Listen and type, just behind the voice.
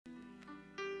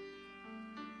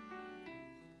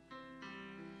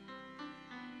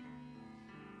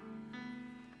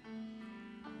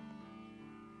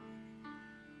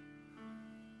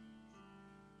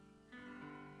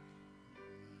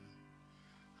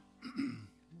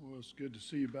it's good to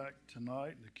see you back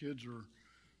tonight. The kids are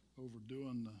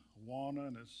overdoing the Awana,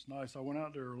 and it's nice. I went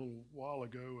out there a little while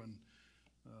ago, and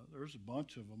there's a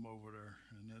bunch of them over there,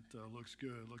 and it looks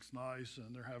good. It looks nice,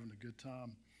 and they're having a good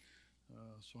time.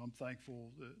 So I'm thankful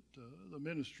that the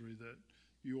ministry that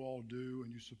you all do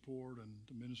and you support, and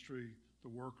the ministry the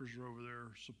workers are over there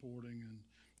supporting, and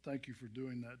thank you for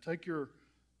doing that. Take your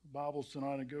Bibles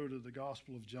tonight and go to the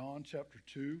Gospel of John, chapter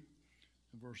 2,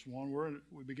 and verse 1.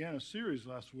 We began a series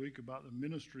last week about the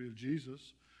ministry of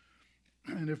Jesus.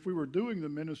 And if we were doing the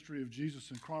ministry of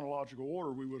Jesus in chronological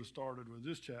order, we would have started with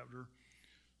this chapter,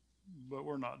 but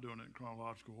we're not doing it in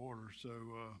chronological order. So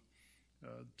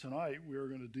tonight we are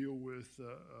going to deal with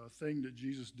a thing that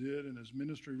Jesus did in his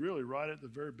ministry, really right at the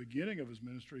very beginning of his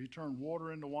ministry. He turned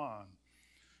water into wine.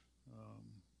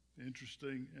 An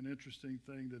interesting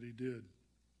thing that he did.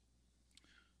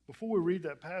 Before we read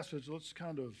that passage, let's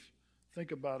kind of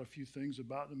think about a few things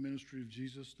about the ministry of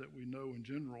Jesus that we know in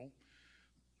general.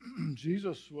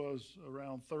 Jesus was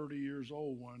around 30 years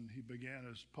old when he began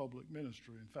his public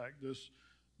ministry. In fact,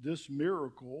 this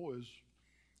miracle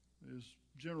is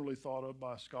generally thought of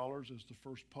by scholars as the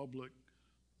first public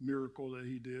miracle that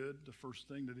he did, the first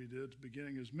thing that he did at the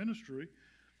beginning of his ministry.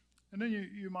 And then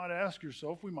you might ask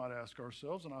yourself, we might ask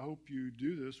ourselves, and I hope you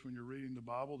do this when you're reading the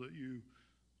Bible, that you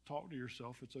talk to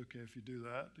yourself. It's okay if you do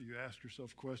that. You ask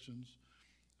yourself questions.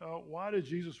 Why did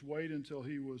Jesus wait until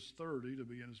he was 30 to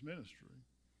begin his ministry?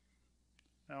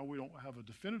 Now, we don't have a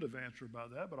definitive answer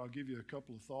about that, but I'll give you a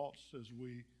couple of thoughts as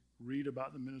we read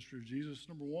about the ministry of Jesus.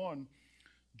 Number one,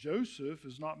 Joseph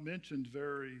is not mentioned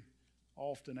very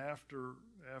often after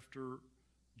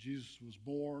Jesus was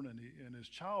born and in his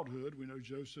childhood. We know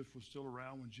Joseph was still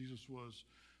around when Jesus was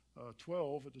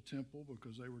 12 at the temple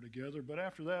because they were together. But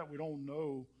after that, we don't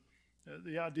know.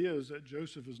 The idea is that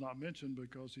Joseph is not mentioned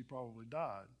because he probably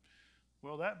died.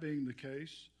 Well, that being the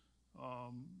case,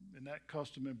 in that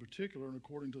custom in particular, and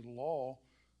according to the law,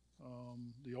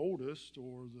 the oldest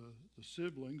or the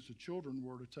siblings, the children,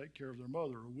 were to take care of their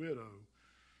mother, a widow.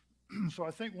 So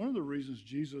I think one of the reasons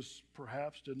Jesus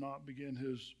perhaps did not begin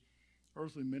his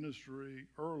earthly ministry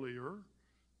earlier,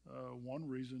 one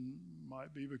reason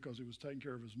might be because he was taking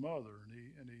care of his mother,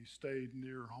 and he stayed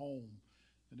near home.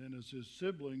 And then as his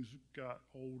siblings got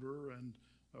older and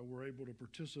were able to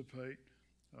participate,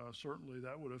 certainly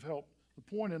that would have helped. The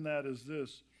point in that is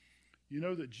this: you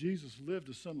know that Jesus lived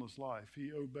a sinless life.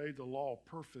 He obeyed the law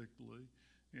perfectly,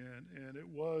 and it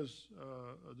was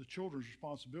the children's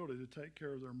responsibility to take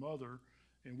care of their mother.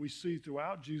 And we see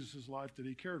throughout Jesus' life that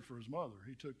he cared for his mother.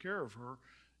 He took care of her.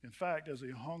 In fact, as he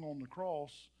hung on the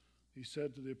cross, he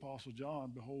said to the Apostle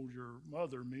John, "Behold your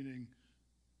mother," meaning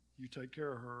you take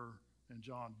care of her. And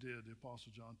John did. The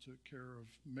Apostle John took care of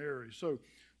Mary. So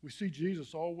we see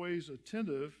Jesus always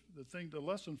attentive. The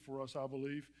lesson for us, I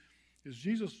believe, is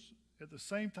Jesus, at the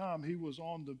same time he was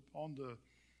on the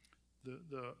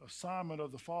assignment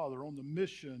of the Father, on the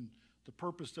mission, the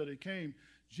purpose that he came,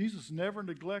 Jesus never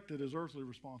neglected his earthly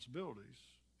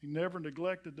responsibilities. He never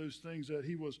neglected those things that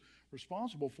he was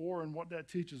responsible for. And what that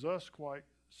teaches us, quite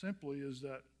simply, is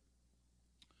that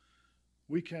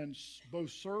we can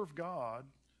both serve God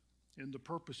in the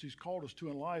purpose he's called us to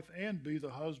in life and be the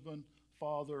husband,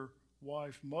 father,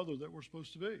 wife, mother that we're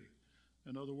supposed to be.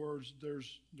 In other words,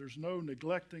 there's no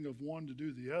neglecting of one to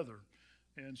do the other.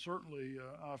 And certainly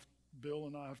Bill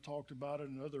and I have talked about it,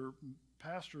 and other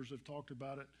pastors have talked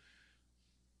about it.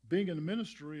 Being in the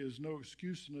ministry is no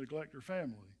excuse to neglect your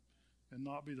family and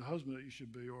not be the husband that you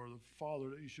should be or the father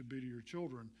that you should be to your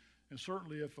children. And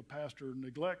certainly if a pastor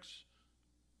neglects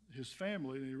his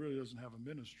family, then he really doesn't have a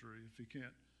ministry if he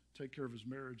can't take care of his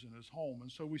marriage and his home.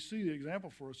 And so we see the example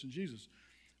for us in Jesus.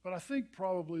 But I think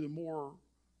probably the more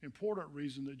important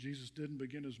reason that Jesus didn't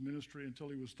begin his ministry until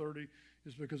he was 30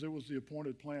 is because it was the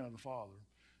appointed plan of the Father.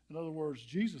 In other words,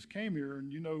 Jesus came here,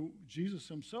 and Jesus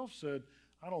himself said,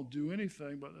 "I don't do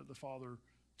anything but that the Father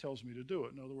tells me to do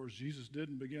it." In other words, Jesus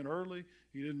didn't begin early.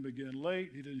 He didn't begin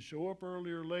late. He didn't show up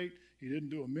early or late. He didn't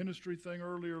do a ministry thing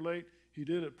early or late. He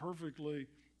did it perfectly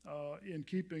in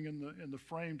keeping in the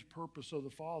framed purpose of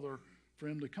the Father for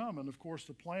him to come. And of course,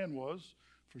 the plan was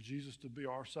for Jesus to be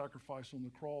our sacrifice on the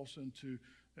cross and to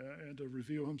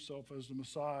reveal himself as the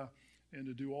Messiah and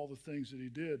to do all the things that he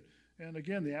did. And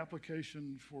again, the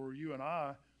application for you and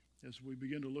I, as we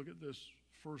begin to look at this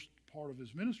first part of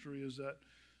his ministry, is that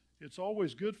it's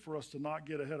always good for us to not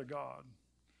get ahead of God.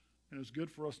 And it's good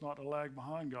for us not to lag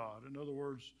behind God. In other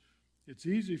words, it's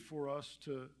easy for us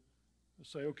to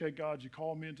say, "Okay, God, you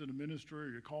called me into the ministry, or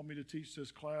you called me to teach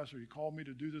this class, or you called me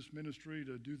to do this ministry,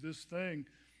 to do this thing,"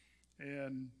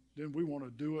 and then we want to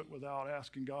do it without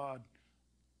asking God,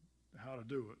 how to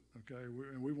do it, okay?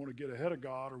 And we want to get ahead of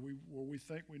God, or we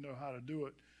think we know how to do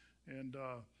it. And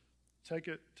take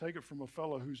it from a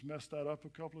fellow who's messed that up a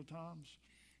couple of times.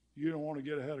 You don't want to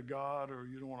get ahead of God, or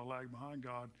you don't want to lag behind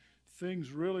God.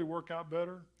 Things really work out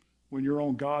better when you're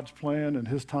on God's plan and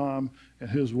his time and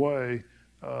his way,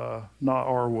 not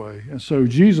our way. And so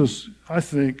Jesus, I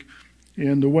think,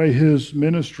 in the way his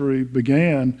ministry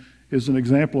began, is an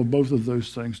example of both of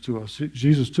those things to us.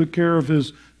 Jesus took care of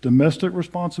his domestic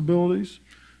responsibilities.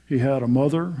 He had a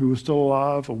mother who was still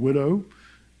alive, a widow,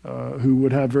 who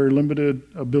would have very limited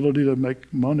ability to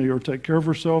make money or take care of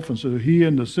herself. And so he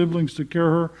and the siblings took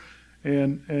care of her.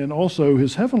 And also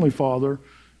his heavenly Father,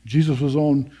 Jesus was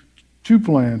on two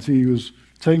plans. He was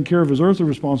taking care of his earthly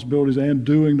responsibilities and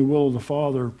doing the will of the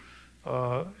Father.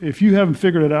 If you haven't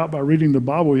figured it out by reading the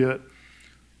Bible yet,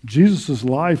 Jesus'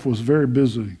 life was very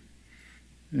busy.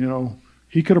 You know,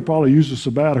 he could have probably used a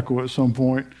sabbatical at some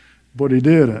point, but he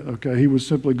didn't, okay? He would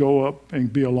simply go up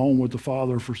and be alone with the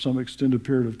Father for some extended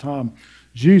period of time.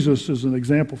 Jesus is an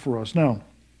example for us. Now,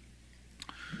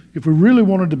 if we really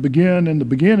wanted to begin in the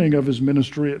beginning of his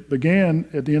ministry, it began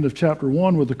at the end of chapter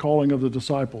 1 with the calling of the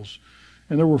disciples.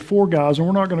 And there were 4 guys, and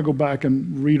we're not going to go back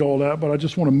and read all that, but I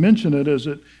just want to mention it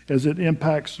as it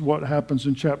impacts what happens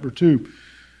in chapter 2.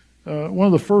 One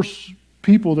of the first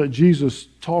people that Jesus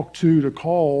talked to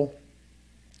call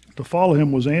to follow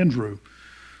him was Andrew.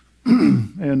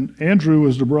 And Andrew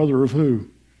was the brother of who?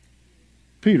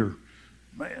 Peter.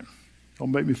 Man,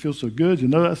 don't make me feel so good. You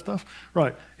know that stuff?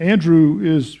 Right. Andrew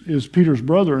is Peter's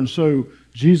brother, and so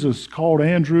Jesus called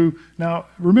Andrew. Now,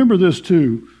 remember this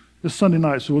too. This Sunday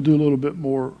night, so we'll do a little bit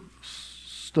more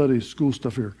school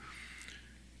stuff here.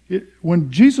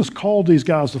 When Jesus called these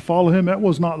guys to follow him, that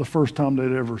was not the first time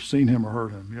they'd ever seen him or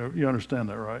heard him. You understand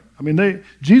that, right? I mean,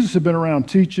 Jesus had been around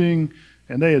teaching,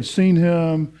 and they had seen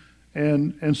him.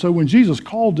 And so when Jesus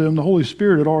called them, the Holy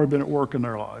Spirit had already been at work in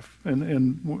their life.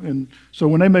 And so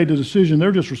when they made the decision,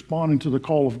 they're just responding to the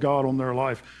call of God on their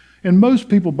life. And most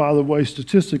people, by the way,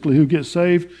 statistically, who get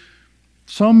saved,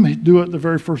 some do it the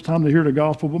very first time they hear the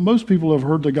gospel, but most people have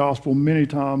heard the gospel many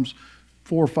times,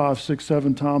 4, 5, 6,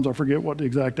 7 times. I forget what the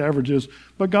exact average is.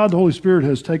 But God, the Holy Spirit,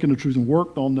 has taken the truth and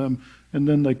worked on them, and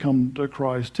then they come to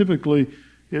Christ. Typically,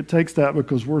 it takes that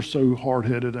because we're so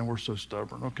hard-headed and we're so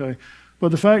stubborn, okay?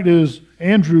 But the fact is,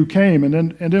 Andrew came,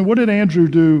 and then what did Andrew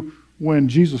do when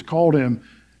Jesus called him?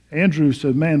 Andrew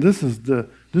said, man, this is the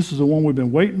one we've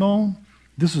been waiting on.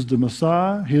 This is the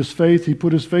Messiah. His faith, he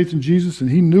put his faith in Jesus, and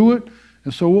he knew it.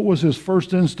 And so what was his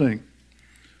first instinct?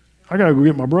 I got to go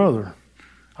get my brother.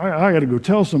 I got to go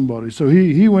tell somebody. So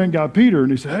he went and got Peter,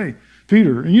 and he said, hey,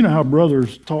 Peter, and you know how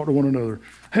brothers talk to one another.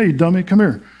 Hey, dummy, come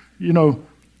here.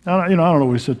 I don't know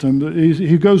what he said to him, but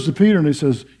he goes to Peter and he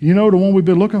says, you know the one we've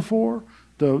been looking for?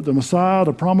 The Messiah,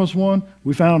 the promised one?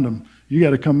 We found him. You got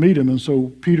to come meet him. And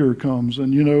so Peter comes,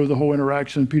 and you know the whole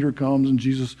interaction. Peter comes, and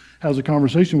Jesus has a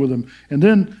conversation with him. And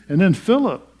then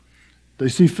Philip. They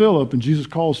see Philip, and Jesus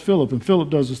calls Philip, and Philip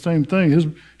does the same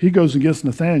thing. He goes and gets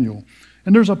Nathanael.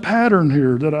 And there's a pattern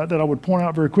here that I would point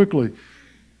out very quickly.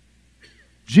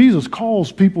 Jesus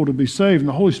calls people to be saved, and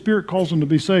the Holy Spirit calls them to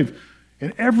be saved.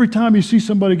 And every time you see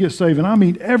somebody get saved, and I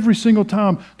mean every single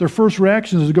time, their first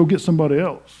reaction is to go get somebody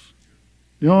else.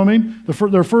 You know what I mean?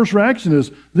 Their first reaction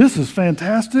is, this is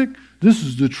fantastic, this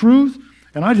is the truth,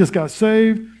 and I just got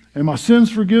saved, and my sin's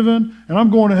forgiven, and I'm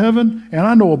going to heaven, and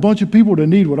I know a bunch of people that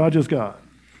need what I just got.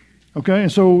 Okay?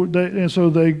 And so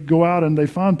they go out and they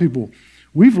find people.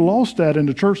 We've lost that in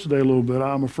the church today a little bit,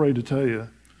 I'm afraid to tell you.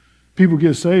 People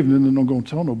get saved, and then they're not going to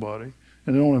tell nobody,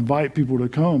 and they don't invite people to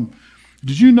come.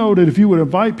 Did you know that if you would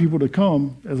invite people to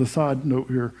come, as a side note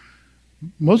here,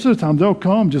 most of the time they'll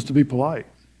come just to be polite.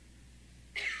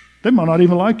 They might not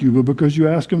even like you, but because you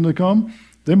ask them to come,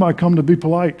 they might come to be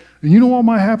polite. And you know what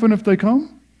might happen if they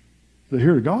come? They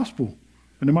hear the gospel,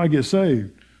 and they might get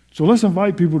saved. So let's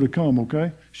invite people to come,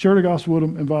 okay? Share the gospel with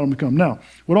them, invite them to come. Now,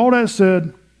 with all that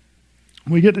said,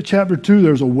 when we get to chapter 2,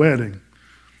 there's a wedding.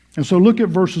 And so look at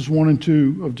verses 1 and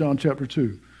 2 of John chapter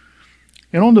 2.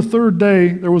 And on the third day,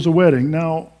 there was a wedding.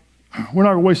 Now, we're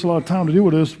not going to waste a lot of time to deal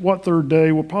with this. What third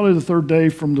day? Well, probably the third day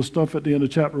from the stuff at the end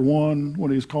of chapter 1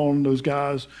 when he's calling those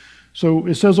guys. So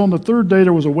it says on the third day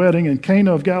there was a wedding in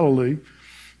Cana of Galilee,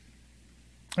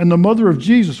 and the mother of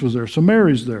Jesus was there. So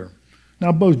Mary's there.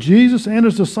 Now, both Jesus and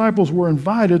his disciples were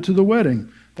invited to the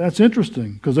wedding. That's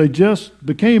interesting because they just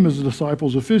became his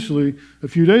disciples officially a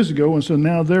few days ago, and so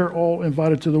now they're all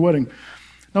invited to the wedding.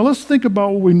 Now, let's think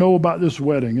about what we know about this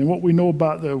wedding and what we know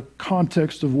about the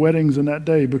context of weddings in that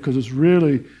day, because it's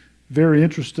really very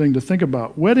interesting to think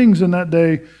about. Weddings in that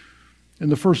day, in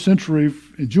the first century,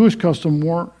 in Jewish custom,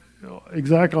 weren't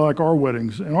exactly like our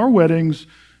weddings. In our weddings,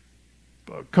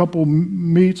 a couple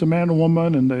meets, a man and a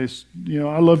woman, and they,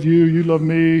 I love you, you love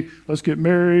me, let's get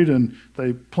married, and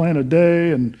they plan a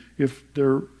day, and if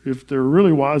they're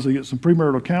really wise, they get some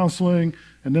premarital counseling,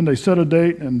 and then they set a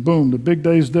date, and boom, the big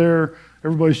day's there,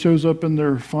 everybody shows up in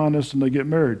their finest, and they get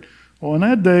married. Well, on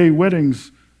that day,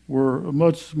 weddings were a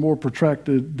much more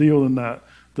protracted deal than that.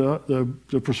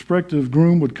 The prospective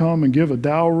groom would come and give a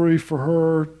dowry for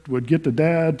her, would get the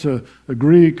dad to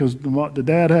agree, because the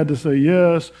dad had to say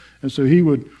yes, and so he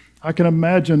would, I can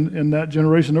imagine in that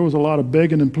generation, there was a lot of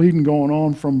begging and pleading going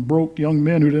on from broke young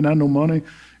men who didn't have no money.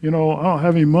 I don't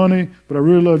have any money, but I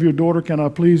really love your daughter. Can I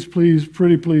please,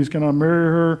 pretty please, can I marry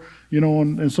her?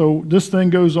 And so this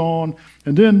thing goes on.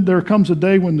 And then there comes a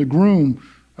day when the groom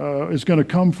is going to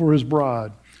come for his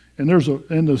bride. And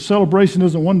the celebration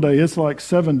isn't one day, it's like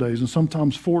 7 days and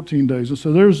sometimes 14 days. And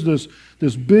so there's this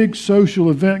big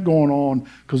social event going on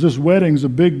because this wedding's a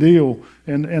big deal.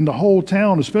 And the whole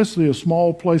town, especially a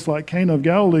small place like Cana of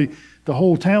Galilee, the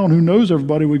whole town who knows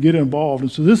everybody would get involved.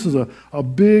 And so this is a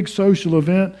big social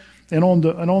event. And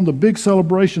on the big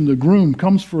celebration, the groom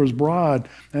comes for his bride,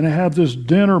 and they have this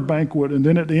dinner banquet. And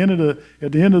then at the end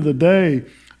of the day,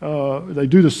 they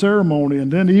do the ceremony.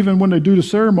 And then even when they do the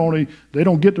ceremony, they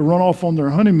don't get to run off on their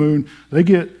honeymoon. They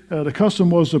get the custom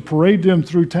was to parade them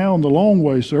through town the long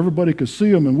way so everybody could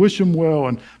see them and wish them well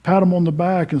and pat them on the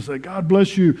back and say, God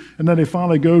bless you. And then they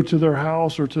finally go to their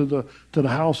house or to the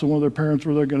house of one of their parents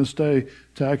where they're going to stay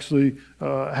to actually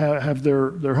have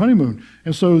their honeymoon.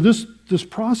 And so this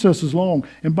process is long.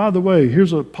 And by the way,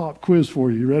 here's a pop quiz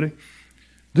for you. You ready?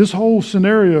 This whole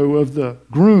scenario of the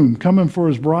groom coming for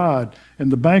his bride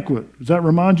and the banquet, does that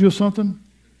remind you of something?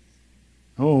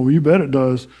 Oh, you bet it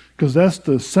does, because that's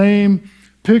the same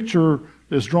picture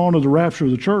that's drawn of the rapture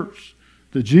of the church,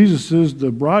 that Jesus is the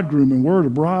bridegroom and we're the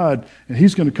bride, and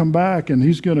he's going to come back and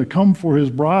he's going to come for his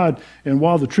bride. And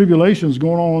while the tribulation is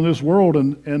going on in this world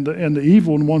and the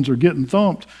evil ones are getting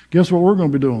thumped, guess what we're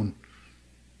going to be doing?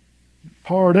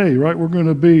 Party, right? We're going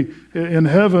to be in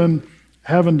heaven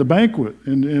having the banquet,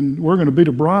 and we're going to be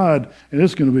the bride, and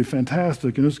it's going to be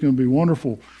fantastic, and it's going to be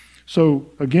wonderful. So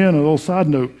again, a little side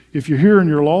note, if you're here and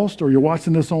you're lost, or you're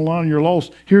watching this online and you're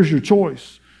lost, here's your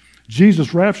choice.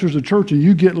 Jesus raptures the church and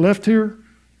you get left here,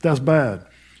 that's bad.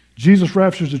 Jesus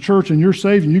raptures the church and you're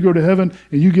saved and you go to heaven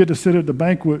and you get to sit at the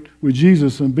banquet with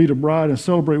Jesus and be the bride and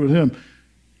celebrate with him.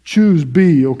 Choose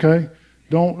B, okay?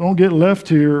 Don't get left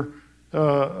here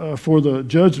for the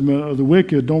judgment of the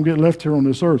wicked. Don't get left here on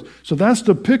this earth. So that's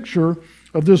the picture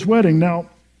of this wedding. Now,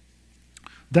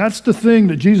 that's the thing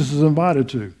that Jesus is invited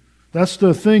to. That's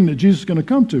the thing that Jesus is going to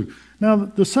come to. Now,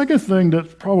 the second thing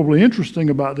that's probably interesting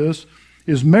about this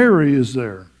is Mary is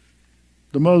there,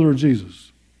 the mother of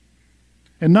Jesus.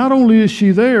 And not only is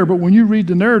she there, but when you read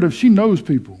the narrative, she knows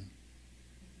people.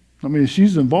 I mean,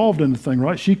 she's involved in the thing,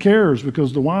 right? She cares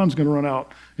because the wine's going to run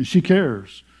out, and she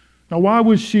cares. Now, why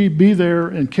would she be there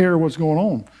and care what's going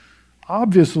on?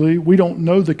 Obviously, we don't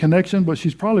know the connection, but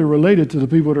she's probably related to the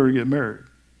people that are going to get married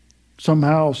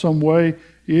somehow, some way.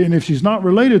 And if she's not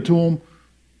related to them,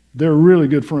 they're really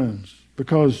good friends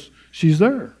because she's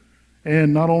there.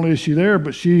 And not only is she there,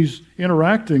 but she's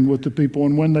interacting with the people.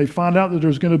 And when they find out that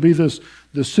there's going to be this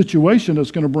situation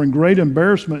that's going to bring great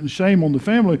embarrassment and shame on the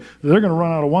family, they're going to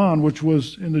run out of wine, which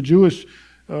was in the Jewish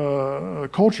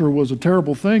culture was a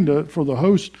terrible thing for the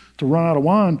host to run out of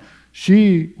wine.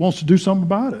 She wants to do something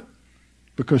about it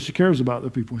because she cares about the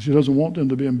people. She doesn't want them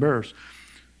to be embarrassed.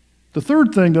 The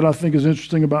third thing that I think is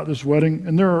interesting about this wedding,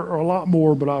 and there are a lot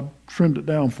more, but I've trimmed it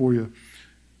down for you,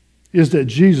 is that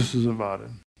Jesus is invited.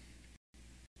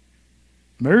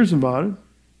 Mary's invited,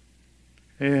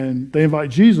 and they invite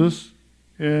Jesus,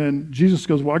 and Jesus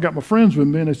goes, well, I got my friends with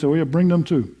me, and they say, well, yeah, bring them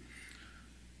too.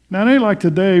 Now, it ain't like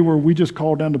today where we just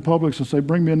call down to Publix and say,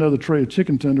 bring me another tray of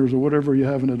chicken tenders or whatever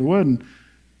you're having at the wedding.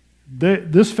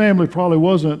 This family probably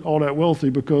wasn't all that wealthy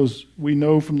because we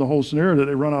know from the whole scenario that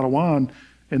they run out of wine,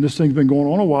 and this thing's been going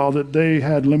on a while, that they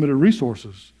had limited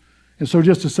resources. And so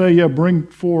just to say, yeah, bring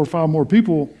 4 or 5 more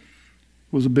people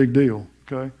was a big deal,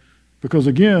 okay? Because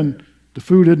again, the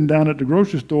food isn't down at the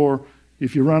grocery store.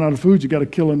 If you run out of food, you got to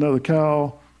kill another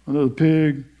cow, another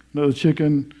pig, another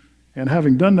chicken. And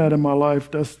having done that in my life,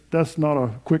 that's not a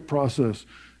quick process.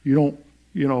 You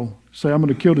don't, say I'm going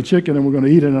to kill the chicken and we're going to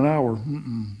eat it in an hour.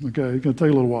 Okay, it's going to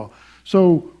take a little while.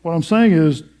 So what I'm saying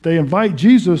is they invite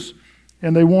Jesus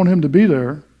and they want him to be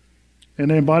there, and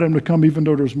they invite him to come even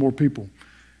though there's more people.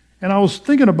 And I was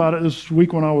thinking about it this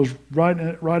week when I was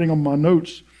writing on my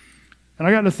notes, and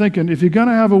I got to thinking, if you're going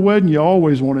to have a wedding, you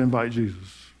always want to invite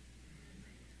Jesus.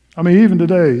 I mean, even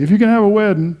today, if you can have a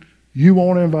wedding, you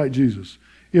want to invite Jesus.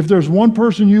 If there's one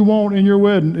person you want in your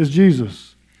wedding, it's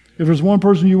Jesus. If there's one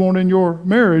person you want in your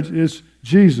marriage, it's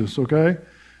Jesus, okay?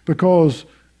 Because,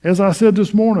 as I said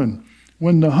this morning,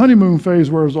 when the honeymoon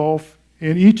phase wears off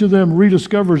and each of them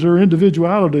rediscovers their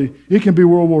individuality, it can be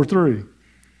World War III.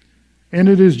 And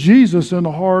it is Jesus in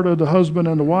the heart of the husband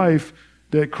and the wife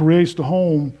that creates the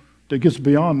home that gets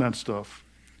beyond that stuff.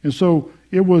 And so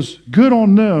it was good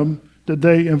on them that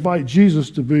they invite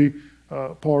Jesus to be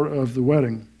part of the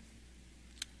wedding.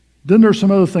 Then there's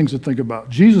some other things to think about.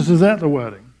 Jesus is at the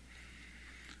wedding.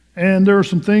 And there are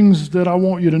some things that I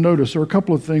want you to notice. There are a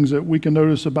couple of things that we can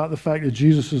notice about the fact that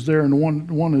Jesus is there, and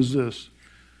one is this.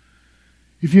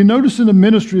 If you notice in the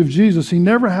ministry of Jesus, he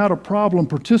never had a problem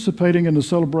participating in the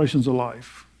celebrations of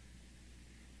life.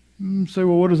 You say,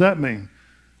 well, what does that mean?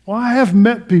 Well, I have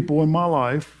met people in my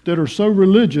life that are so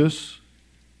religious,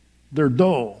 they're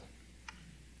dull.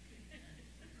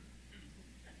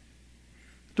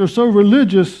 They're so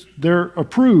religious, they're a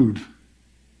prude.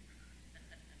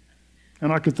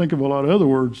 And I could think of a lot of other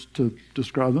words to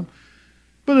describe them.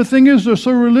 But the thing is, they're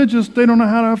so religious, they don't know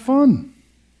how to have fun.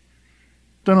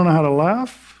 They don't know how to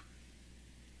laugh.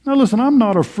 Now listen, I'm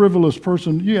not a frivolous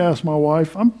person. You ask my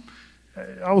wife.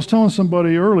 I was telling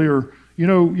somebody earlier, you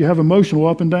know, you have emotional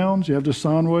up and downs. You have this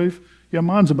sine wave. Yeah,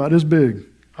 mine's about this big.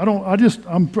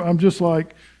 I'm just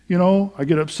like, you know, I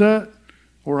get upset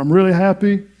or I'm really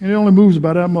happy, and it only moves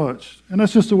about that much. And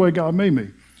that's just the way God made me.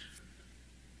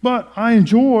 But I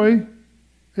enjoy.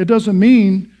 It doesn't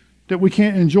mean that we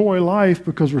can't enjoy life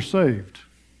because we're saved.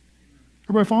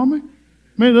 Everybody follow me?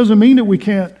 I mean, it doesn't mean that we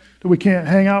can't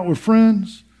hang out with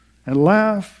friends and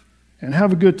laugh and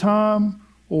have a good time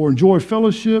or enjoy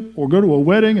fellowship or go to a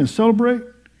wedding and celebrate.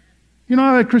 You know,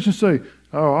 I had Christians say,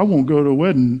 oh, I won't go to a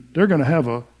wedding. They're going to have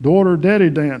a daughter-daddy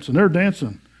dance, and they're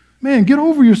dancing. Man, get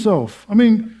over yourself. I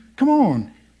mean, come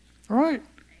on. All right?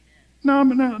 Now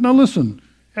listen.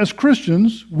 As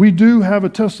Christians, we do have a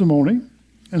testimony,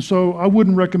 and so I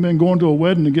wouldn't recommend going to a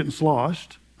wedding and getting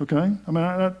sloshed, okay? I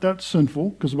mean, that's sinful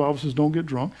because the Bible says don't get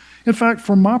drunk. In fact,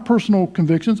 from my personal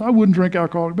convictions, I wouldn't drink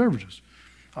alcoholic beverages.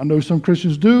 I know some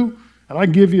Christians do, and I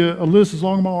can give you a list as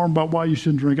long as my arm about why you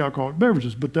shouldn't drink alcoholic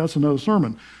beverages, but that's another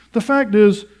sermon. The fact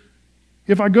is,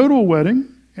 if I go to a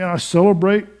wedding and I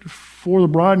celebrate for the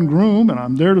bride and groom and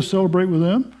I'm there to celebrate with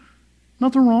them,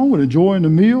 nothing wrong with enjoying the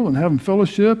meal and having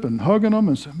fellowship and hugging them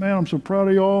and saying, man, I'm so proud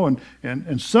of y'all,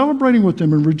 and celebrating with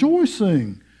them and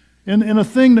rejoicing in a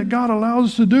thing that God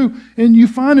allows us to do. And you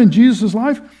find in Jesus'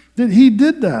 life that he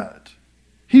did that.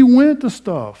 He went to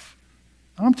stuff.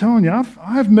 I'm telling you,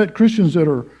 I've met Christians that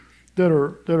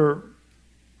are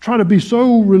try to be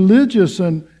so religious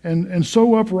and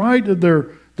so upright that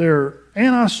they're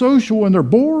antisocial and they're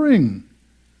boring.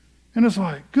 And it's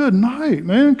like, good night,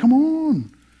 man, come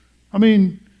on. I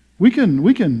mean, we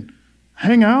can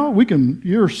hang out.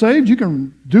 You're saved. You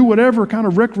can do whatever kind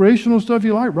of recreational stuff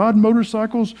you like, ride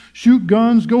motorcycles, shoot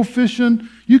guns, go fishing.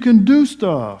 You can do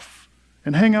stuff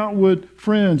and hang out with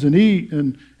friends and eat.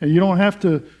 And you don't have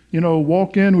to, you know,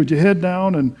 walk in with your head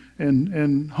down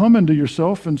and humming to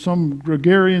yourself in some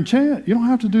Gregorian chant. You don't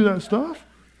have to do that stuff.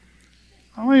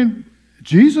 I mean,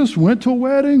 Jesus went to a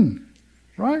wedding,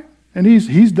 right? And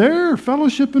he's there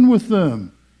fellowshipping with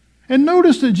them. And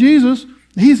notice that Jesus,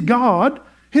 he's God.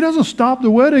 He doesn't stop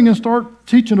the wedding and start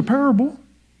teaching a parable.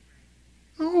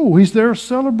 No, he's there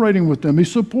celebrating with them.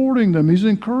 He's supporting them. He's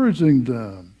encouraging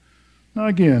them. Now,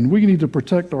 again, we need to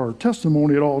protect our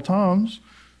testimony at all times.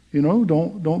 You know,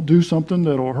 don't do something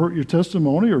that will hurt your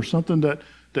testimony or something that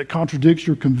contradicts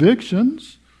your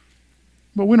convictions.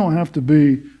 But we don't have to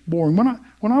be boring.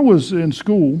 When I was in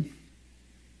school,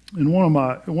 in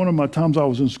one of my times I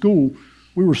was in school,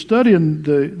 we were studying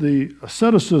the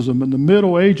asceticism in the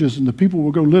Middle Ages, and the people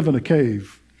would go live in a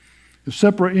cave.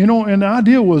 Separate, you know, and the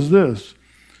idea was this.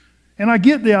 And I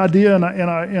get the idea,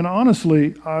 and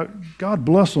honestly, God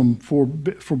bless them for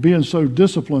being so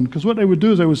disciplined, because what they would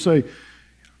do is they would say,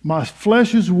 my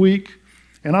flesh is weak,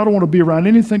 and I don't want to be around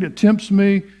anything that tempts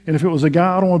me. And if it was a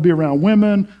guy, I don't want to be around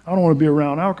women. I don't want to be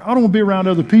around alcohol. I don't want to be around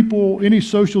other people, any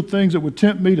social things that would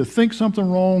tempt me to think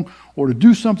something wrong or to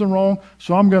do something wrong.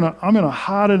 So I'm gonna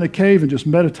hide in a cave and just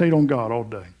meditate on God all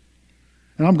day.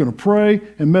 And I'm gonna pray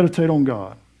and meditate on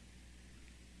God.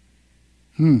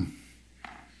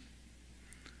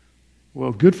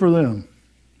 Well, good for them.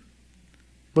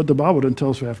 But the Bible doesn't tell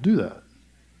us we have to do that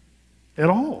at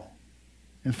all.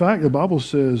 In fact, the Bible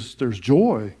says there's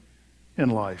joy in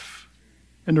life,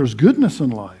 and there's goodness in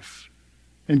life.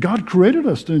 And God created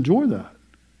us to enjoy that.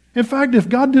 In fact, if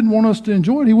God didn't want us to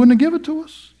enjoy it, he wouldn't have given it to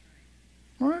us.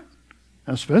 Right?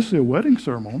 Especially a wedding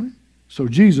ceremony. So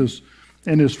Jesus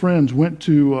and his friends went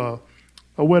to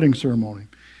a wedding ceremony.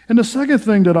 And the second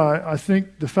thing that I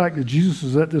think the fact that Jesus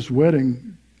is at this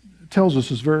wedding tells us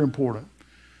is very important.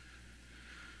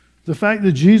 The fact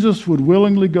that Jesus would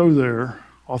willingly go there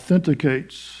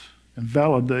authenticates and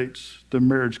validates the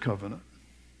marriage covenant.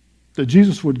 That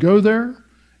Jesus would go there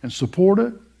and support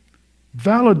it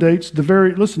validates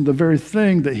the very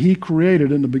thing that he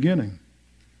created in the beginning.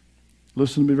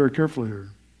 Listen to me very carefully here.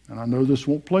 And I know this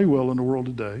won't play well in the world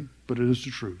today, but it is the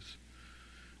truth.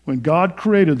 When God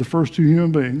created the first two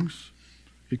human beings,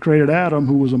 he created Adam,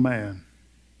 who was a man,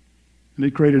 and he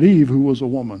created Eve, who was a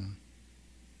woman.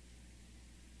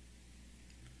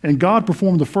 And God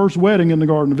performed the first wedding in the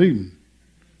Garden of Eden.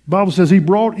 The Bible says he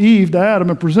brought Eve to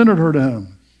Adam and presented her to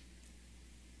him.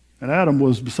 And Adam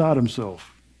was beside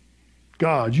himself.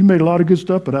 God, you made a lot of good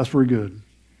stuff, but that's very good.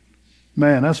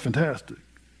 Man, that's fantastic.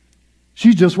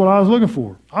 She's just what I was looking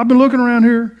for. I've been looking around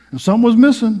here, and something was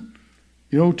missing.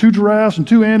 2 giraffes and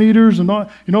 2 anteaters, and all,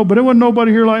 but there wasn't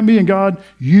nobody here like me. And God,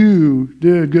 you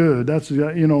did good. That's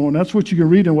and that's what you can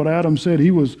read in what Adam said.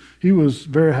 He was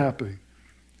very happy,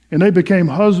 and they became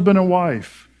husband and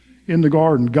wife in the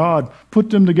garden. God put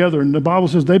them together, and the Bible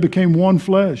says they became one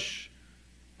flesh.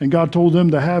 And God told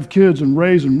them to have kids and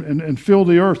raise and fill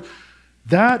the earth.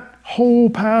 That whole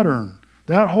pattern,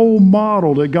 that whole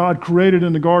model that God created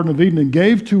in the Garden of Eden and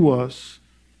gave to us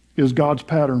is God's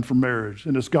pattern for marriage,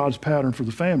 and it's God's pattern for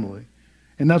the family.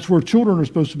 And that's where children are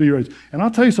supposed to be raised. And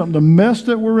I'll tell you something, the mess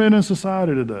that we're in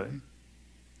society today,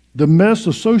 the mess,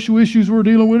 the social issues we're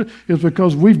dealing with, is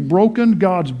because we've broken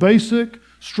God's basic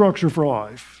structure for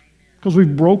life. Because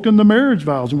we've broken the marriage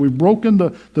vows, and we've broken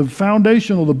the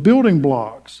foundational, the building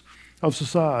blocks of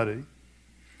society.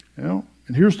 And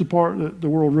here's the part that the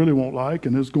world really won't like,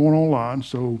 and it's going online,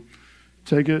 so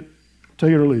take it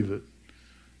or leave it.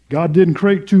 God didn't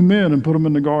create 2 men and put them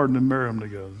in the garden and marry them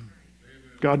together.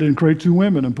 God didn't create 2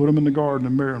 women and put them in the garden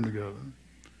and marry them together.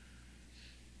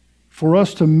 For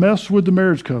us to mess with the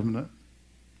marriage covenant,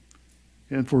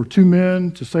 and for 2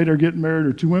 men to say they're getting married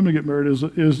or 2 women to get married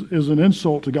is an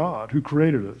insult to God who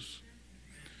created us.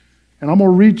 And I'm going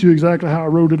to read to you exactly how I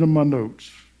wrote it in my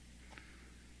notes.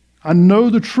 I know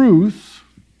the truth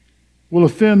will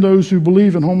offend those who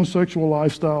believe in homosexual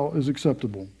lifestyle is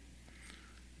acceptable.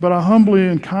 But I humbly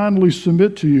and kindly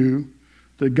submit to you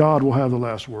that God will have the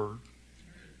last word.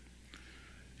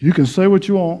 You can say what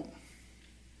you want.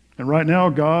 And right now,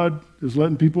 God is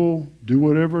letting people do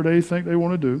whatever they think they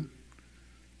want to do.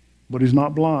 But he's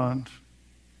not blind.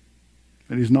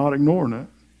 And he's not ignoring it.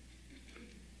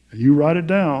 And you write it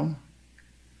down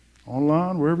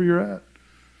online, wherever you're at.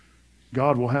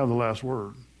 God will have the last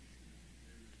word.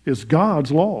 It's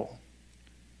God's law.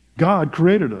 God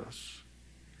created us.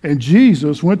 And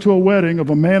Jesus went to a wedding of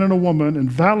a man and a woman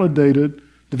and validated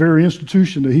the very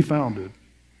institution that he founded.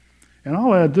 And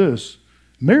I'll add this,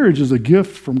 marriage is a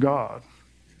gift from God.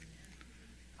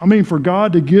 I mean, for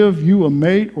God to give you a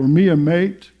mate or me a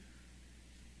mate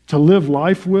to live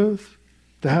life with,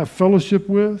 to have fellowship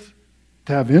with,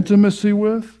 to have intimacy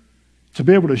with, to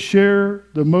be able to share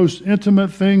the most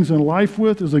intimate things in life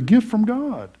with is a gift from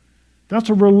God. That's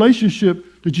a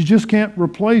relationship that you just can't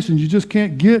replace and you just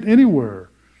can't get anywhere.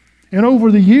 And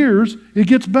over the years, it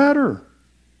gets better.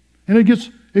 And it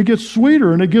gets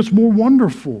sweeter and it gets more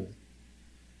wonderful.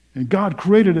 And God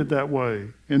created it that way.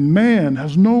 And man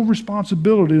has no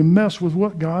responsibility to mess with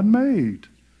what God made,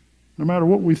 no matter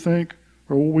what we think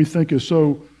or what we think is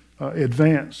so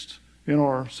advanced in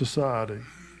our society.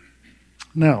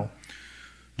 Now,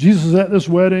 Jesus is at this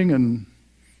wedding, and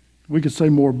we could say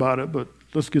more about it, but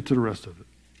let's get to the rest of it.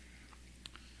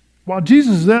 While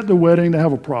Jesus is at the wedding, they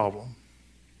have a problem.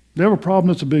 They have a problem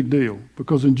that's a big deal,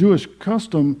 because in Jewish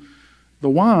custom, the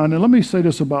wine, and let me say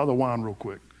this about the wine real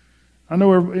quick. I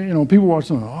know people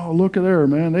watching, oh, look at there,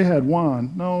 man, they had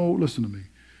wine. No, listen to me.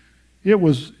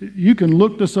 You can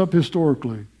look this up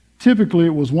historically. Typically,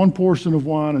 it was 1 portion of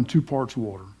wine and 2 parts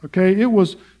water. Okay, it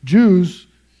was Jews.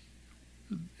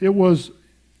 It was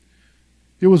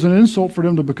an insult for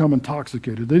them to become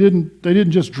intoxicated. They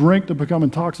didn't just drink to become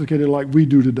intoxicated like we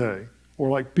do today, or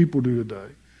like people do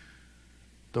today.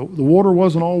 The water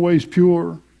wasn't always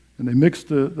pure, and they mixed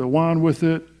the wine with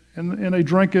it, and they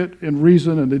drank it in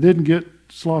reason, and they didn't get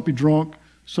sloppy drunk.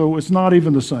 So it's not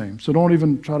even the same. So don't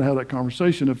even try to have that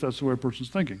conversation if that's the way a person's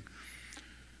thinking.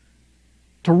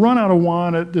 To run out of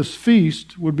wine at this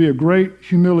feast would be a great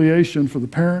humiliation for the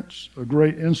parents, a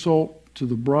great insult to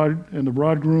the bride and the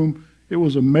bridegroom. It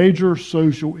was a major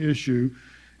social issue.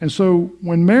 And so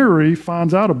when Mary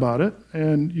finds out about it,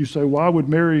 and you say, why would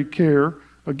Mary care?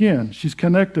 Again, she's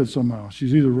connected somehow.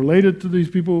 She's either related to these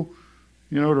people,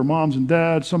 her moms and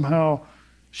dads. Somehow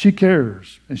she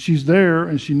cares, and she's there,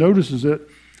 and she notices it.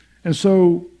 And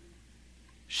so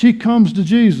she comes to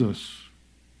Jesus.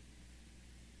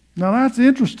 Now that's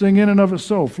interesting in and of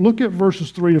itself. Look at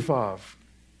verses 3 to 5.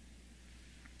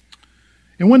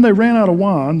 And when they ran out of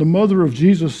wine, the mother of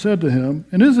Jesus said to him,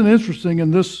 and isn't it interesting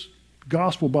in this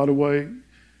gospel, by the way,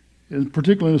 and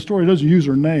particularly in the story, he doesn't use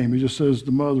her name. He just says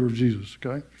the mother of Jesus,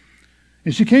 okay?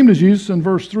 And she came to Jesus in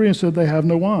verse 3 and said, they have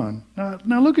no wine.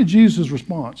 Now look at Jesus'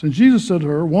 response. And Jesus said to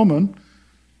her, woman,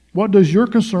 what does your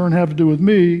concern have to do with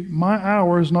me? My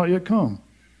hour has not yet come.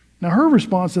 Now her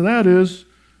response to that is,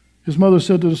 his mother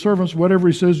said to the servants, whatever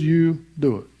he says, you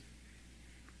do it.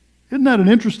 Isn't that an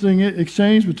interesting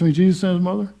exchange between Jesus and his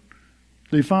mother?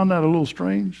 Do you find that a little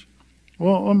strange?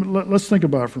 Well, let's think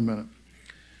about it for a minute.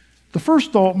 The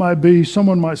first thought might be,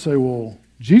 someone might say, well,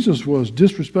 Jesus was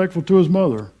disrespectful to his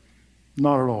mother.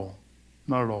 Not at all.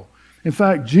 Not at all. In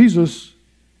fact, Jesus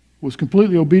was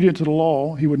completely obedient to the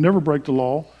law. He would never break the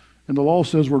law. And the law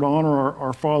says we're to honor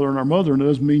our father and our mother. And it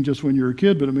doesn't mean just when you're a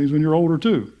kid, but it means when you're older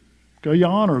too. Okay, you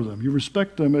honor them. You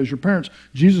respect them as your parents.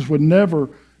 Jesus would never,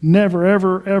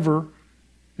 ever, ever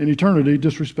in eternity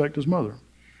disrespect his mother.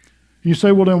 You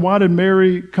say, well, then why did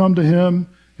Mary come to him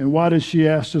and why did she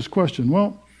ask this question?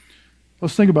 Well,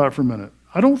 let's think about it for a minute.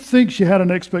 I don't think she had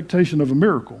an expectation of a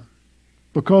miracle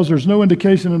because there's no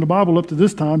indication in the Bible up to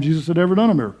this time Jesus had ever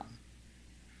done a miracle.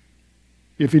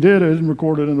 If he did, it isn't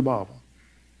recorded in the Bible.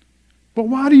 But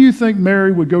why do you think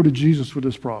Mary would go to Jesus with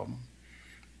this problem?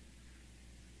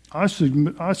 I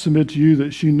submit to you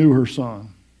that she knew her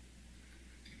son.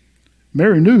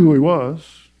 Mary knew who he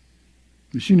was.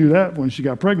 She knew that when she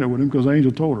got pregnant with him because the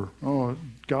angel told her, oh,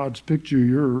 God's picked you,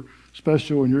 you're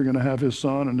special, and you're going to have his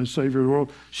son and his Savior of the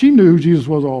world. She knew who Jesus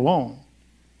was all along.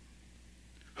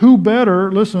 Who better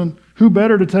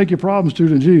to take your problems to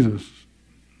than Jesus?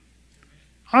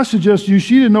 I suggest to you,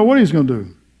 she didn't know what he was going to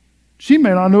do. She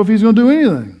may not know if he's going to do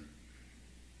anything.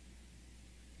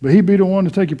 But he'd be the one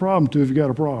to take your problem to if you got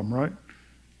a problem, right?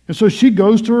 And so she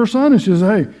goes to her son and she says,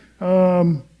 hey,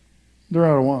 they're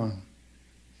out of wine.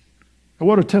 And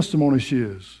what a testimony she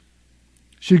is.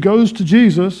 She goes to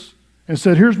Jesus and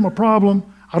said, here's my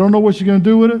problem. I don't know what you're going to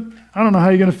do with it. I don't know how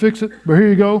you're going to fix it, but here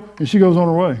you go. And she goes on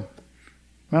her way.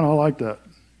 Man, I like that.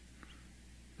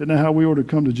 Isn't that how we ought to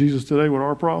come to Jesus today with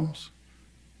our problems?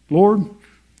 Lord,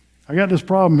 I got this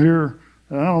problem here,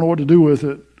 and I don't know what to do with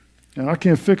it, and I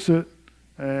can't fix it.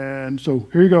 And so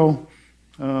here you go.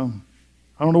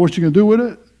 I don't know what you're going to do with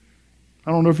it.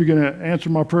 I don't know if you're going to answer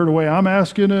my prayer the way I'm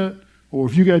asking it or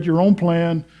if you got your own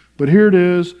plan, but here it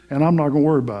is, and I'm not going to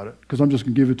worry about it because I'm just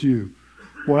going to give it to you.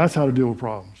 Well, that's how to deal with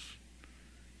problems.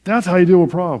 That's how you deal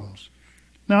with problems.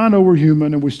 Now, I know we're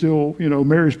human, and we still,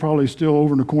 Mary's probably still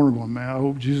over in the corner going, man, I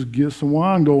hope Jesus gets some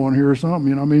wine going here or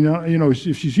something.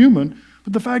 If she's human.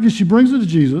 But the fact is she brings it to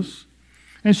Jesus,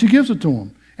 and she gives it to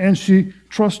him, and she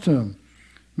trusts him.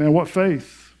 Man, what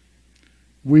faith.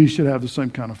 We should have the same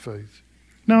kind of faith.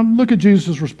 Now, look at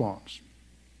Jesus' response.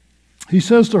 He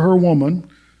says to her, woman,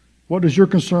 what does your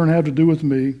concern have to do with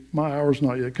me? My hour's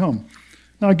not yet come.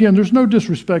 Now, again, there's no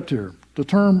disrespect here. The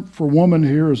term for woman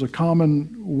here is a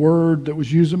common word that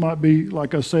was used. It might be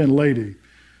like us saying lady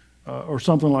or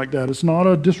something like that. It's not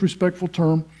a disrespectful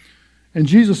term. And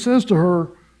Jesus says to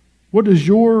her, what does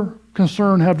your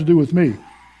concern have to do with me?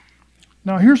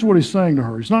 Now, here's what he's saying to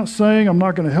her. He's not saying I'm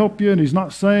not going to help you, and he's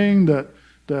not saying that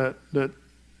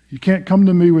you can't come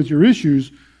to me with your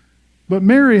issues. But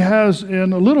Mary has,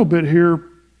 in a little bit here,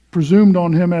 presumed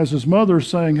on him as his mother,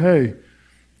 saying, hey,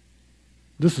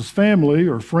 this is family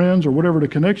or friends or whatever the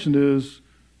connection is,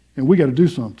 and we got to do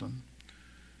something.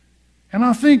 And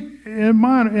I think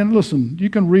and listen, you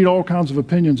can read all kinds of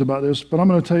opinions about this, but I'm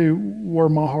going to tell you where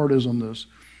my heart is on this.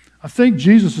 I think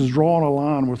Jesus is drawing a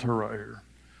line with her right here.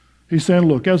 He's saying,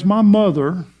 look, as my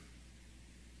mother,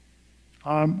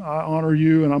 I honor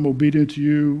you and I'm obedient to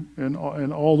you and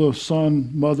all the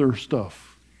son-mother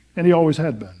stuff. And he always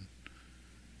had been.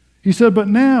 He said, but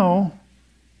now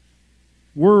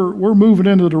we're moving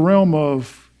into the realm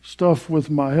of stuff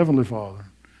with my Heavenly Father.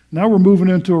 Now we're moving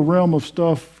into a realm of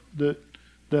stuff that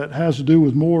has to do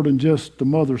with more than just the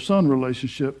mother-son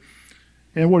relationship.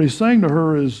 And what he's saying to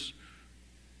her is,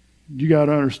 you got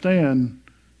to understand,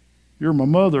 you're my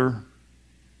mother,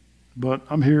 but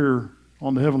I'm here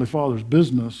on the Heavenly Father's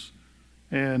business,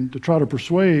 and to try to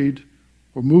persuade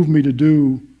or move me to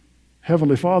do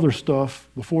Heavenly Father stuff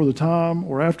before the time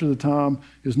or after the time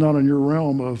is not in your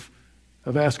realm of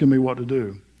asking me what to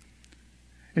do.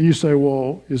 And you say,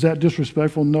 well, is that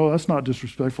disrespectful? No, that's not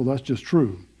disrespectful. That's just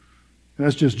true. And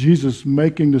that's just Jesus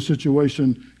making the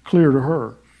situation clear to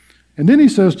her. And then he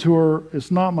says to her,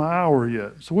 it's not my hour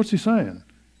yet. So what's he saying?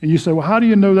 And you say, well, how do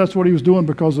you know that's what he was doing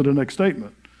because of the next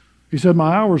statement? He said,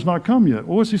 my hour's not come yet.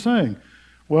 Well, what's he saying?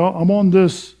 well, I'm on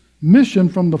this mission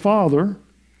from the Father,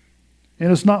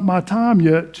 and it's not my time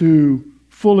yet to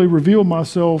fully reveal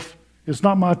myself. It's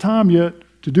not my time yet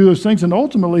to do those things. And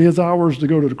ultimately, his hour is to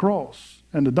go to the cross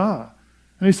and to die.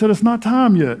 And he said, it's not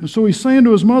time yet. And so he's saying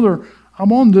to his mother,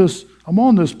 I'm on this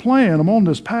plan, I'm on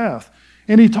this path.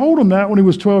 And he told him that when he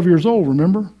was 12 years old,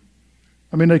 remember?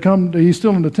 I mean, he's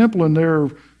still in the temple and they're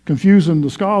confusing the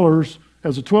scholars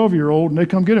as a 12-year-old, and they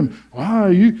come get him. Why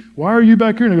are you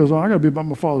back here? And he goes, I got to be about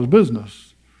my Father's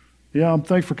business. Yeah,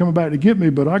 thanks for coming back to get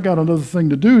me, but I got another thing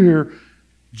to do here.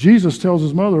 Jesus tells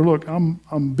his mother, look,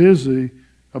 I'm busy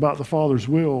about the Father's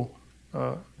will,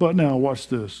 but now watch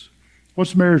this.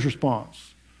 What's Mary's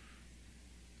response?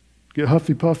 Get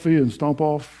huffy puffy and stomp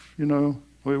off, you know?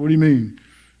 What do you mean?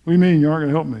 What do you mean you aren't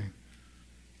going to help me?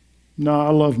 No,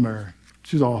 I love Mary.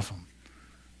 She's awesome.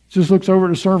 Just looks over at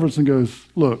the servants and goes,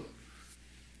 look,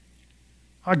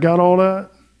 I got all that.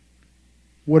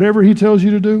 Whatever he tells you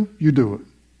to do, you do it.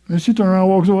 And she turns around and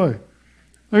walks away.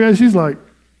 Okay, she's like,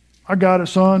 I got it,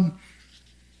 son.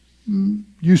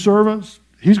 You servants,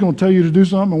 he's going to tell you to do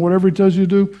something, and whatever he tells you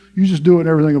to do, you just do it and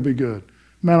everything will be good.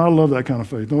 Man, I love that kind of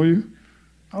faith, don't you?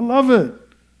 I love it.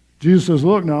 Jesus says,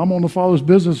 look, now I'm on the Father's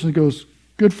business. And he goes,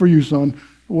 good for you, son.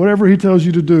 Whatever he tells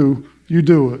you to do, you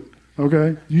do it.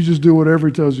 Okay? You just do whatever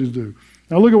he tells you to do.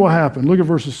 Now look at what happened. Look at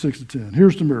verses 6 to 10.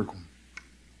 Here's the miracle.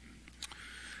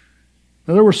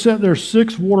 Now there were set there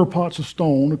 6 water pots of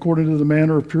stone, according to the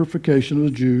manner of purification of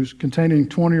the Jews, containing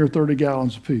 20 or 30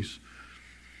 gallons apiece.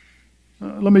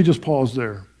 Let me just pause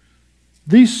there.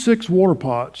 These 6 water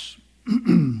pots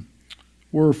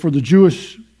were for the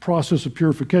Jewish process of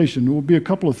purification. There would be a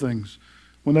couple of things.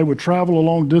 When they would travel a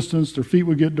long distance, their feet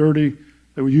would get dirty.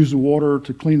 They would use the water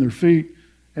to clean their feet.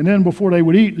 And then before they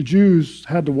would eat, the Jews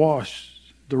had to wash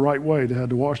the right way. They had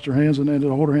to wash their hands and then to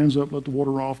hold their hands up, let the water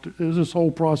run off. There's this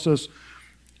whole process.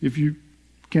 If you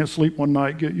can't sleep one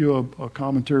night, get you a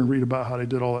commentary and read about how they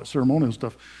did all that ceremonial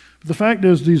stuff. But the fact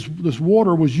is, this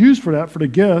water was used for that, for the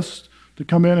guests to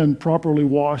come in and properly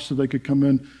wash so they could come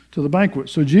in to the banquet.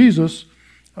 So Jesus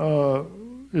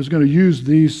is going to use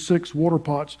these 6 water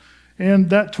pots. And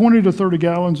that 20 to 30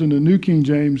 gallons in the New King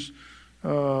James,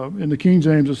 in the King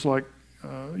James, it's like,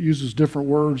 uses different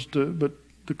words, but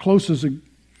the closest,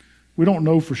 we don't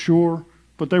know for sure,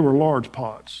 but they were large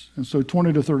pots. And so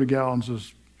 20 to 30 gallons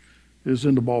is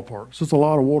in the ballpark. So it's a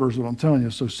lot of water is what I'm telling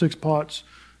you. So 6 pots,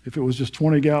 if it was just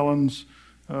 20 gallons,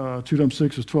 2 times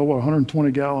 6 is 12,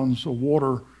 120 gallons of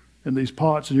water in these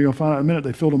pots. And you're going to find out in a minute,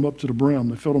 they filled them up to the brim.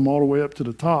 They filled them all the way up to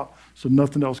the top, so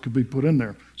nothing else could be put in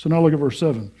there. So now look at verse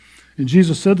 7. And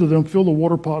Jesus said to them, fill the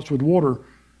water pots with water,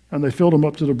 and they filled them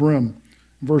up to the brim.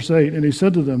 Verse 8, and he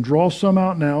said to them, draw some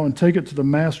out now and take it to the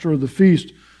master of the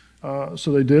feast.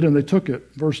 So they did, and they took it.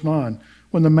 Verse 9,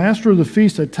 when the master of the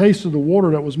feast had tasted the water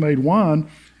that was made wine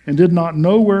and did not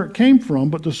know where it came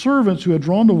from, but the servants who had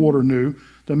drawn the water knew,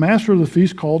 the master of the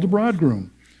feast called the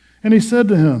bridegroom. And he said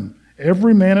to him,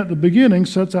 every man at the beginning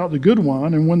sets out the good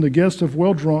wine, and when the guests have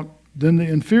well drunk, then the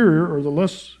inferior or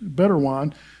the better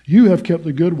wine, you have kept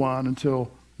the good wine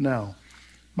until now.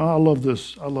 I love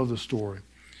this. I love this story.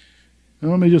 And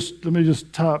let me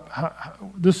just top.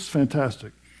 This is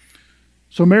fantastic.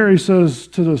 So Mary says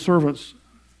to the servants,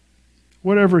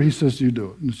 whatever he says to you,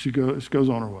 do it. And she goes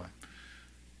on her way.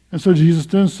 And so Jesus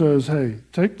then says, hey,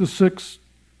 take the 6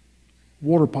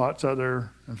 water pots out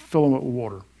there and fill them up with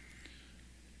water.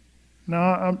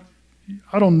 Now,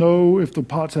 I don't know if the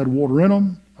pots had water in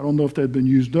them. I don't know if they'd been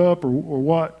used up or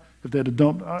what, if they had to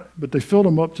dump, but they filled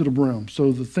them up to the brim.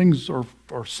 So the things are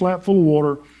slap full of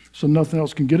water so nothing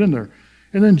else can get in there.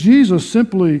 And then Jesus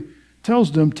simply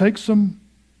tells them, take some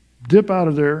dip out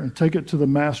of there and take it to the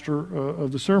master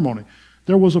of the ceremony.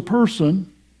 There was a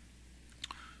person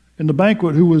in the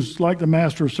banquet who was like the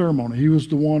master of ceremony. He was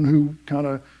the one who kind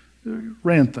of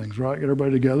ran things, right? Get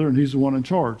everybody together, and he's the one in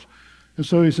charge. And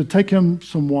so he said, take him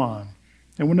some wine.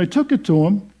 And when they took it to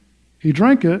him, he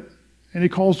drank it, and he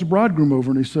calls the bridegroom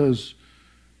over, and he says,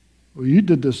 well, you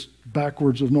did this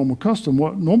backwards of normal custom.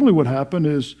 What normally would happen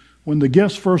is when the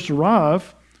guests first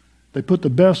arrive, they put the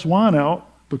best wine out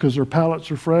because their palates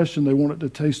are fresh and they want it to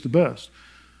taste the best.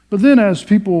 But then as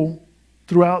people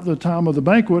throughout the time of the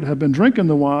banquet have been drinking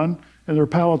the wine and their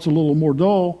palate's a little more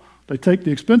dull, they take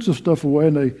the expensive stuff away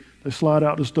and they slide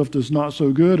out the stuff that's not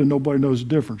so good and nobody knows the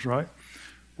difference, right?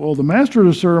 Well, the master of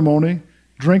the ceremony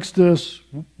drinks this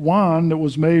wine that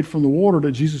was made from the water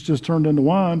that Jesus just turned into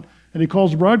wine, and he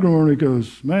calls the bridegroom and he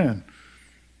goes, man,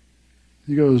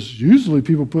 he goes, usually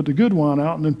people put the good wine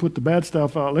out and then put the bad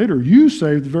stuff out later. You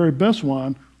saved the very best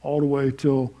wine all the way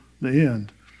till the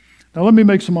end. Now let me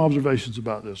make some observations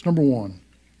about this. Number one,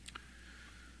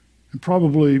 and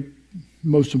probably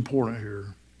most important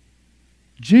here.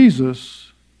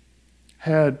 Jesus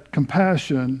had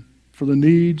compassion for the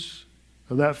needs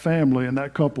of that family and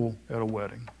that couple at a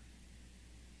wedding.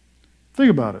 Think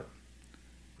about it.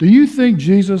 Do you think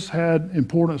Jesus had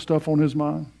important stuff on his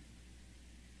mind?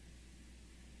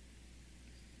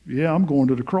 Yeah, I'm going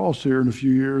to the cross here in a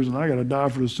few years, and I got to die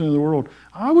for the sin of the world.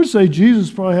 I would say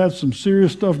Jesus probably had some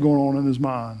serious stuff going on in his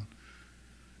mind.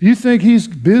 You think he's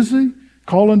busy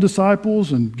calling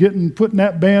disciples and putting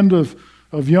that band of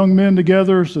young men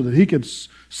together so that he could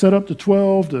set up the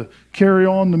 12 to carry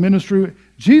on the ministry?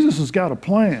 Jesus has got a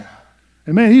plan.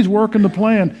 And man, he's working the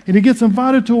plan. And he gets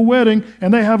invited to a wedding,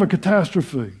 and they have a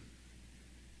catastrophe.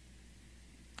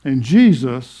 And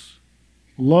Jesus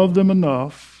loved them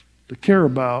enough to care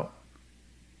about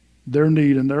their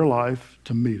need in their life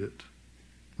to meet it.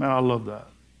 Man, I love that.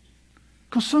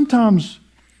 Because sometimes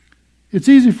it's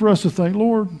easy for us to think,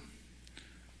 Lord,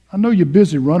 I know you're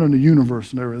busy running the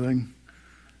universe and everything.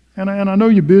 And I know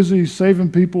you're busy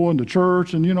saving people in the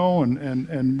church and,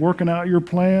 and working out your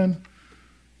plan.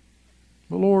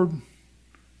 But Lord,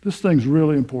 this thing's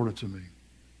really important to me.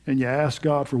 And you ask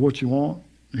God for what you want.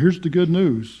 And here's the good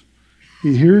news.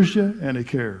 He hears you and he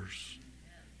cares.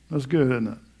 That's good, isn't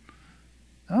it?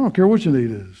 I don't care what your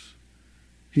need is.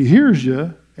 He hears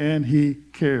you and he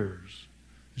cares.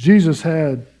 Jesus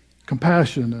had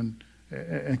compassion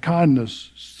and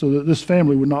kindness so that this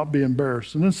family would not be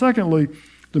embarrassed. And then secondly,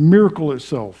 the miracle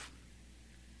itself.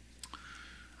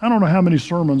 I don't know how many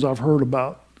sermons I've heard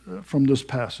about from this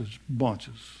passage,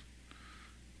 bunches.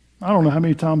 I don't know how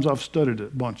many times I've studied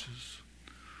it, bunches.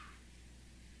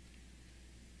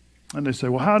 And they say,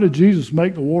 well, how did Jesus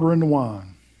make the water into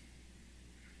wine?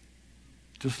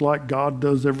 Just like God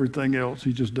does everything else,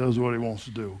 he just does what he wants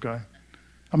to do, okay?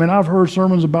 I mean, I've heard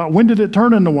sermons about when did it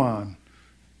turn into wine?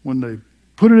 When they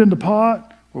put it in the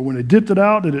pot, or when they dipped it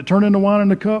out, did it turn into wine in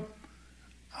the cup?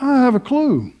 I have a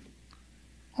clue.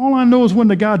 All I know is when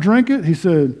the guy drank it, he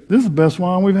said, this is the best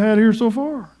wine we've had here so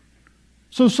far.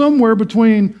 So somewhere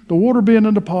between the water being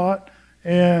in the pot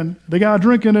and the guy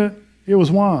drinking it, it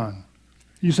was wine.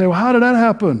 You say, well, how did that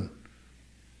happen?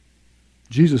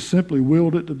 Jesus simply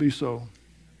willed it to be so.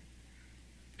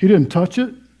 He didn't touch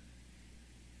it.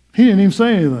 He didn't even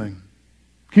say anything.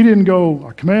 He didn't go,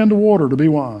 I command the water to be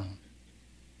wine.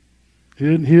 He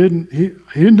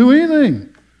didn't do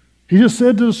anything. He just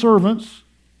said to the servants,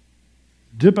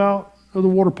 dip out of the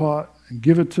water pot and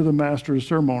give it to the master of the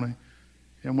ceremony.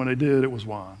 And when they did, it was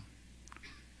wine.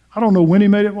 I don't know when he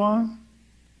made it wine.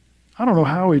 I don't know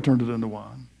how he turned it into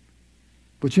wine.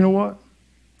 But you know what?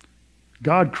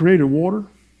 God created water.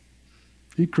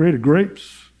 He created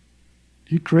grapes.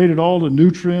 He created all the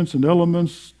nutrients and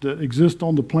elements that exist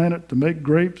on the planet to make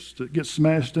grapes that get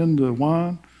smashed into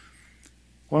wine.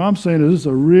 What I'm saying is this is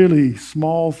a really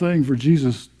small thing for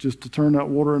Jesus just to turn that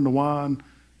water into wine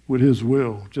with his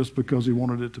will, just because he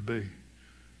wanted it to be.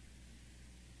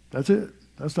 That's it.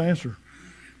 That's the answer.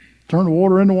 Turn the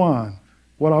water into wine.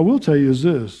 What I will tell you is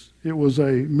this. It was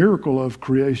a miracle of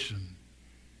creation.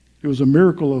 It was a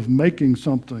miracle of making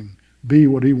something be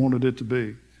what he wanted it to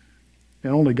be.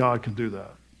 And only God can do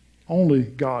that. Only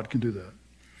God can do that.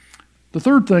 The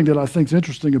third thing that I think is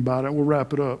interesting about it, we'll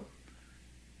wrap it up,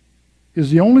 is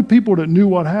the only people that knew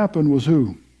what happened was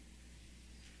who?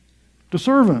 The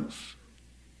servants.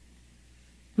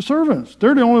 The servants.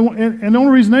 They're the only one. And the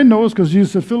only reason they know is because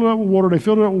Jesus said, fill it up with water. They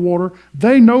filled it up with water.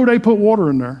 They know they put water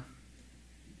in there.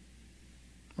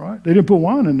 Right? They didn't put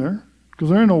wine in there because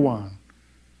there ain't no wine.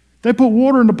 They put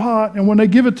water in the pot, and when they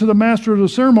give it to the master of the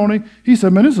ceremony, he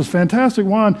said, man, this is fantastic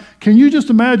wine. Can you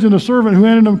just imagine a servant who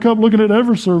handed him a cup looking at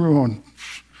every servant going,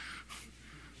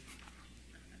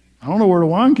 I don't know where the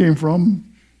wine came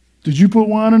from. Did you put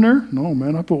wine in there? No,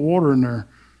 man, I put water in there.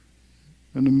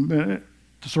 And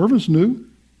the servants knew.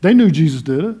 They knew Jesus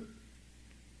did it.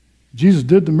 Jesus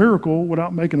did the miracle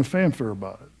without making a fanfare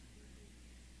about it.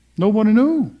 Nobody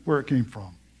knew where it came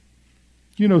from.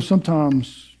 You know,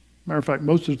 sometimes, matter of fact,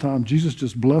 most of the time, Jesus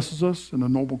just blesses us in the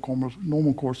normal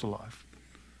course of life.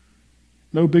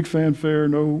 No big fanfare,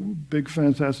 no big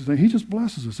fantastic thing. He just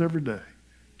blesses us every day,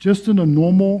 just in the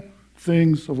normal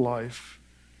things of life.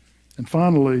 And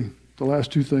finally, the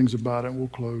last two things about it, we'll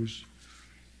close.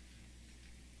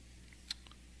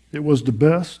 It was the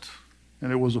best,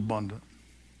 and it was abundant.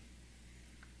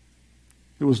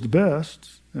 It was the best,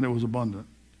 and it was abundant.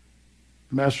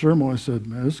 The master of ceremony said,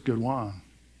 man, this is good wine.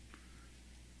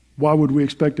 Why would we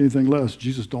expect anything less?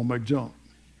 Jesus don't make junk.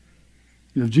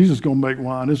 If Jesus is going to make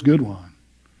wine, it's good wine.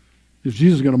 If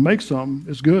Jesus is going to make something,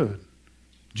 it's good.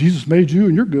 Jesus made you,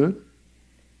 and you're good.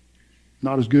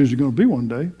 Not as good as you're going to be one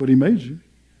day, but he made you.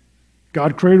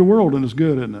 God created the world, and it's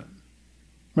good, isn't it?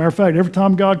 Matter of fact, every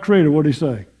time God created, what did he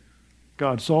say?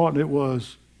 God saw it and it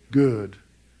was good.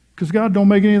 Because God don't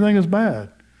make anything that's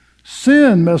bad.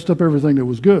 Sin messed up everything that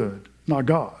was good, not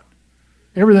God.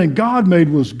 Everything God made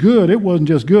was good. It wasn't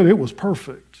just good, it was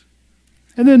perfect.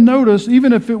 And then notice,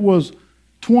 even if it was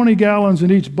 20 gallons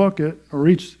in each bucket or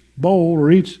each bowl or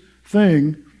each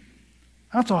thing,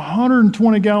 that's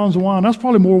 120 gallons of wine. That's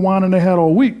probably more wine than they had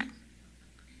all week.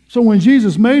 So when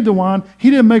Jesus made the wine, he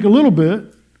didn't make a little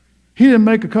bit. He didn't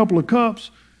make a couple of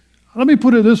cups. Let me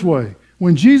put it this way.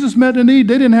 When Jesus met the need,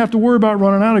 they didn't have to worry about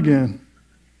running out again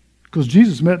because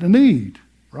Jesus met the need,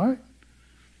 right?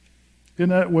 Isn't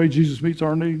that the way Jesus meets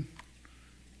our need?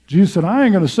 Jesus said, I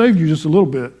ain't going to save you just a little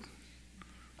bit.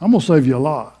 I'm going to save you a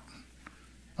lot.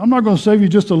 I'm not going to save you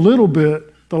just a little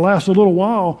bit to last a little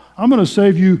while. I'm going to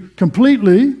save you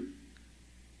completely, and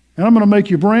I'm going to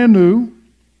make you brand new,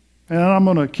 and I'm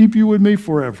going to keep you with me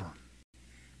forever.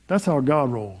 That's how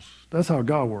God rolls. That's how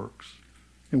God works.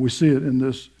 And we see it in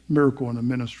this miracle in the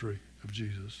ministry of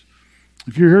Jesus.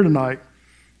 If you're here tonight,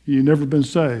 you've never been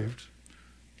saved,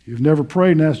 you've never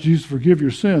prayed and asked Jesus to forgive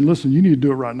your sin, listen, you need to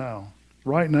do it right now.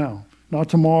 Right now. Not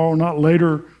tomorrow, not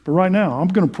later, but right now. I'm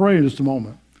going to pray in just a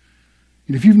moment.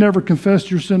 And if you've never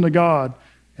confessed your sin to God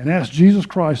and asked Jesus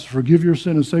Christ to forgive your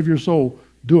sin and save your soul,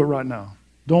 do it right now.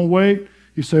 Don't wait.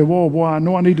 You say, well, boy, I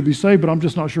know I need to be saved, but I'm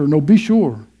just not sure. No, be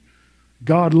sure.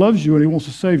 God loves you and he wants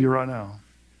to save you right now.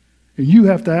 And you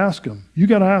have to ask him. You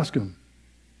got to ask him.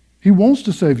 He wants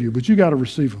to save you, but you got to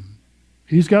receive him.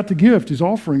 He's got the gift. He's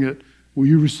offering it. Will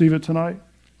you receive it tonight?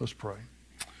 Let's pray.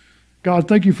 God,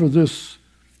 thank you for this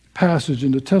passage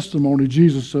and the testimony,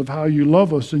 Jesus, of how you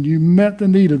love us and you met the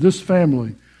need of this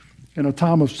family in a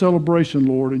time of celebration,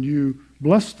 Lord, and you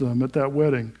blessed them at that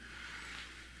wedding.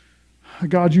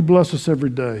 God, you bless us every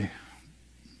day.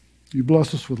 You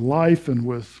bless us with life and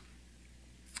with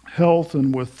health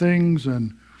and with things.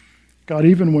 And God,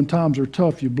 even when times are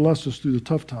tough, you bless us through the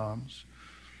tough times.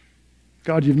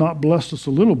 God, you've not blessed us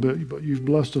a little bit, but you've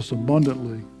blessed us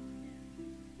abundantly.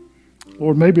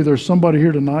 Lord, maybe there's somebody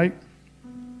here tonight.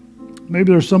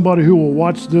 Maybe there's somebody who will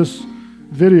watch this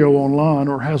video online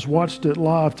or has watched it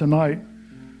live tonight.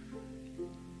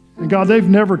 And God, they've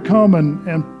never come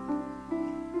and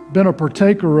been a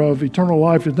partaker of eternal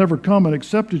life. They've never come and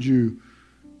accepted you.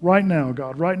 Right now,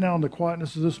 God, right now in the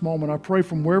quietness of this moment, I pray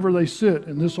from wherever they sit,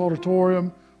 in this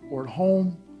auditorium or at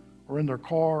home or in their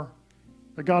car,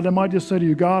 that God, they might just say to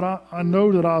you, God, I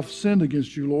know that I've sinned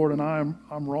against you, Lord, and I'm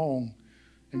wrong.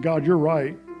 And God, you're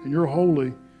right, and you're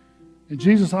holy. And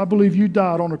Jesus, I believe you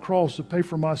died on the cross to pay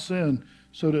for my sin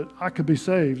so that I could be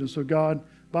saved. And so, God,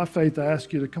 by faith, I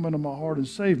ask you to come into my heart and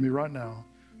save me right now.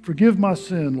 Forgive my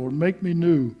sin, Lord. Make me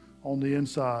new on the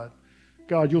inside.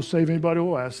 God, you'll save anybody who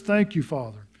will ask. Thank you,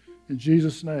 Father. In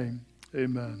Jesus' name,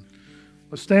 amen.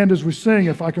 Let's stand as we sing.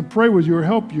 If I can pray with you or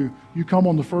help you, you come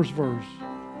on the first verse.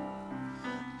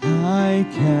 I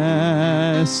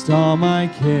cast all my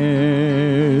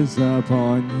cares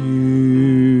upon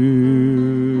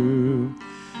you.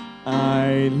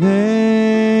 I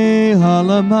lay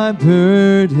all of my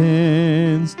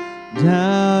burdens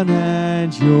down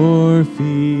at your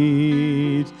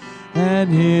feet. At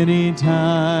any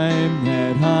time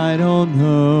that I don't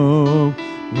know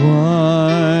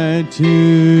what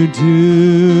to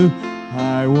do,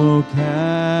 I will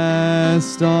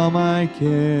cast all my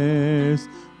cares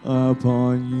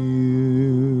upon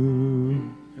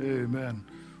you. Amen.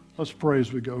 Let's pray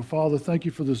as we go. Father, thank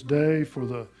you for this day, for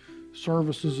the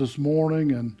services this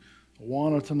morning and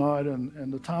Awana tonight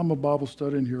and the time of Bible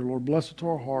study in here. Lord, bless it to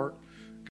our heart.